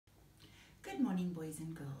Good morning, boys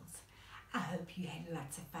and girls. I hope you had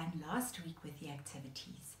lots of fun last week with the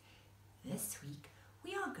activities. This week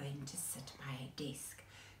we are going to sit by a desk.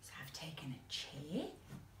 So I've taken a chair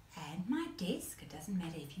and my desk. It doesn't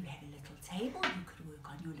matter if you had a little table, you could work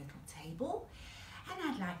on your little table.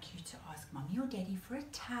 And I'd like you to ask Mommy or Daddy for a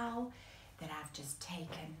towel that I've just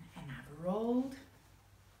taken and I've rolled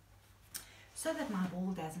so that my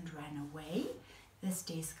ball doesn't run away. This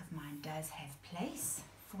desk of mine does have place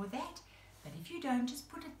for that, but if you don't,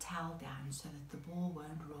 just put a towel down so that the ball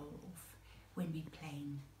won't roll off when we're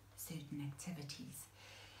playing certain activities.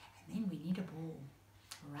 And then we need a ball.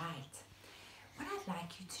 Right. What I'd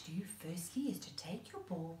like you to do firstly is to take your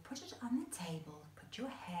ball, put it on the table, put your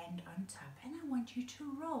hand on top, and I want you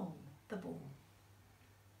to roll the ball.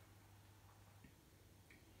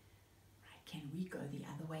 Right, can we go the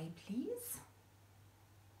other way, please?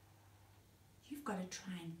 You've got to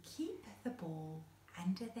try and keep the ball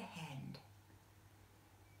under the hand.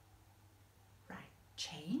 Right,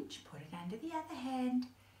 change, put it under the other hand,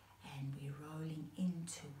 and we're rolling in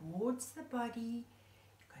towards the body.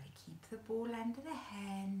 You've got to keep the ball under the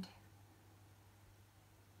hand.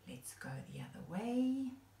 Let's go the other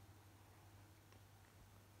way.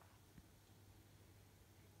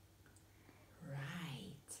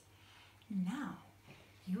 Right, now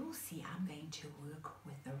you'll see I'm going to work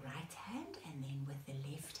with the right hand and then with the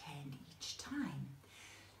left hand each time.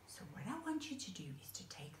 So what I want you to do is to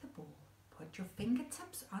take the ball, put your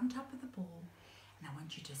fingertips on top of the ball, and I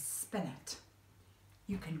want you to spin it.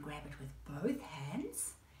 You can grab it with both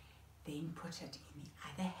hands, then put it in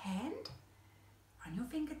the other hand on your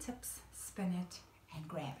fingertips, spin it and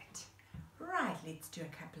grab it. Right, let's do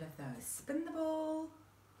a couple of those. Spin the ball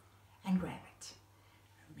and grab it.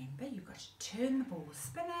 Remember, you've got to turn the ball,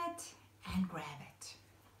 spin it and grab it.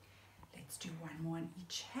 Let's do one more on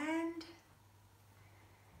each hand.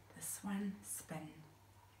 This one, spin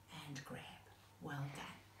and grab. Well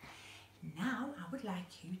done. Now I would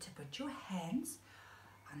like you to put your hands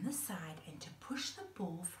on the side and to push the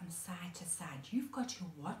ball from side to side. You've got to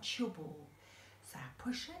watch your ball. So I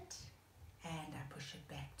push it and I push it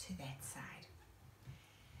back to that side.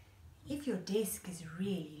 If your desk is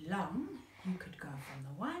really long, you could go from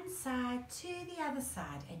the one side to the other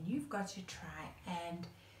side, and you've got to try and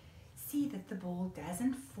see that the ball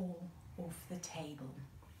doesn't fall off the table.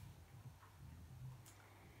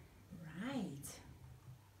 Right,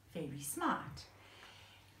 very smart.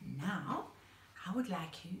 Now, I would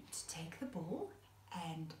like you to take the ball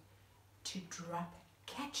and to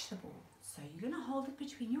catch the ball. So you're going to hold it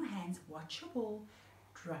between your hands, watch your ball,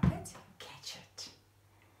 drop it, catch it.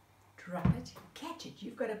 Drop it, catch it.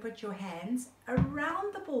 You've got to put your hands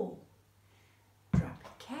around the ball. Drop,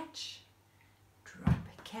 catch,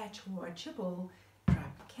 watch your ball,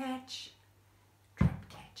 drop, catch.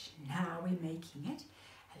 Now we're making it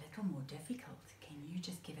a little more difficult. Can you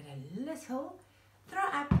just give it a little throw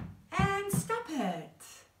up and stop it?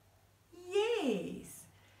 Yes.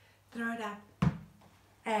 Throw it up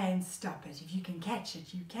and stop it. If you can catch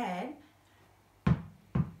it, you can.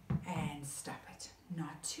 And stop it.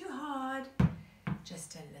 Not too hard,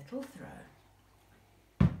 just a little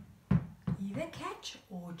throw. Either catch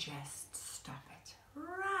or just stop it.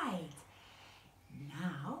 Right.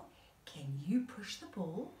 Now, can you push the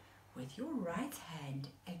ball with your right hand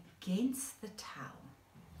against the towel?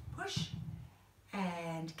 Push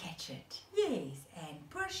and catch it. Yes, and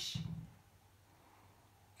push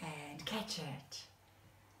and catch it.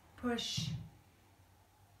 Push,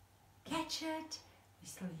 catch it. We're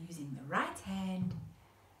still using the right hand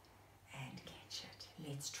and catch it.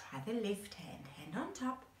 Let's try the left hand. Hand on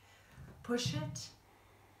top. Push it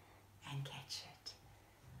and catch it.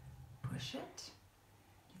 Push it.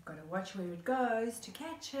 You've got to watch where it goes to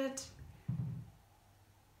catch it.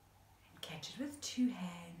 And catch it with two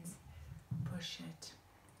hands. Push it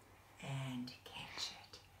and catch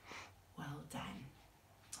it. Well done.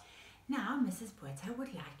 Now, Mrs. Botha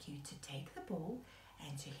would like you to take the ball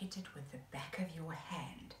and to hit it with the back of your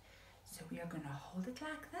hand. So we are going to hold it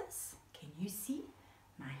like this. Can you see?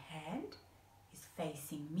 My hand is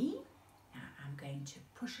facing me. Now I'm going to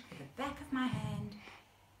push it with the back of my hand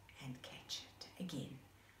and catch it again.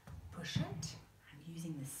 Push it. I'm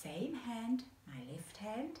using the same hand, my left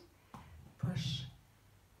hand. Push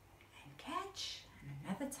and catch. And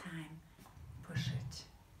another time, push it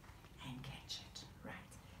and catch it. Right.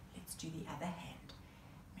 Let's do the other hand.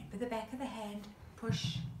 Remember the back of the hand.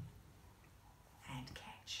 Push and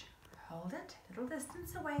catch. Hold it, little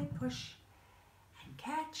distance away, push and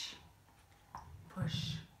catch,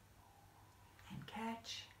 push and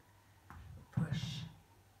catch, push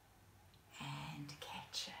and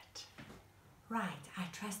catch it. Right, I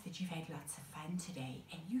trust that you've had lots of fun today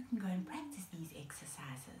and you can go and practice these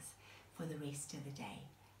exercises for the rest of the day.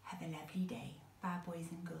 Have a lovely day. Bye, boys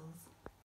and girls.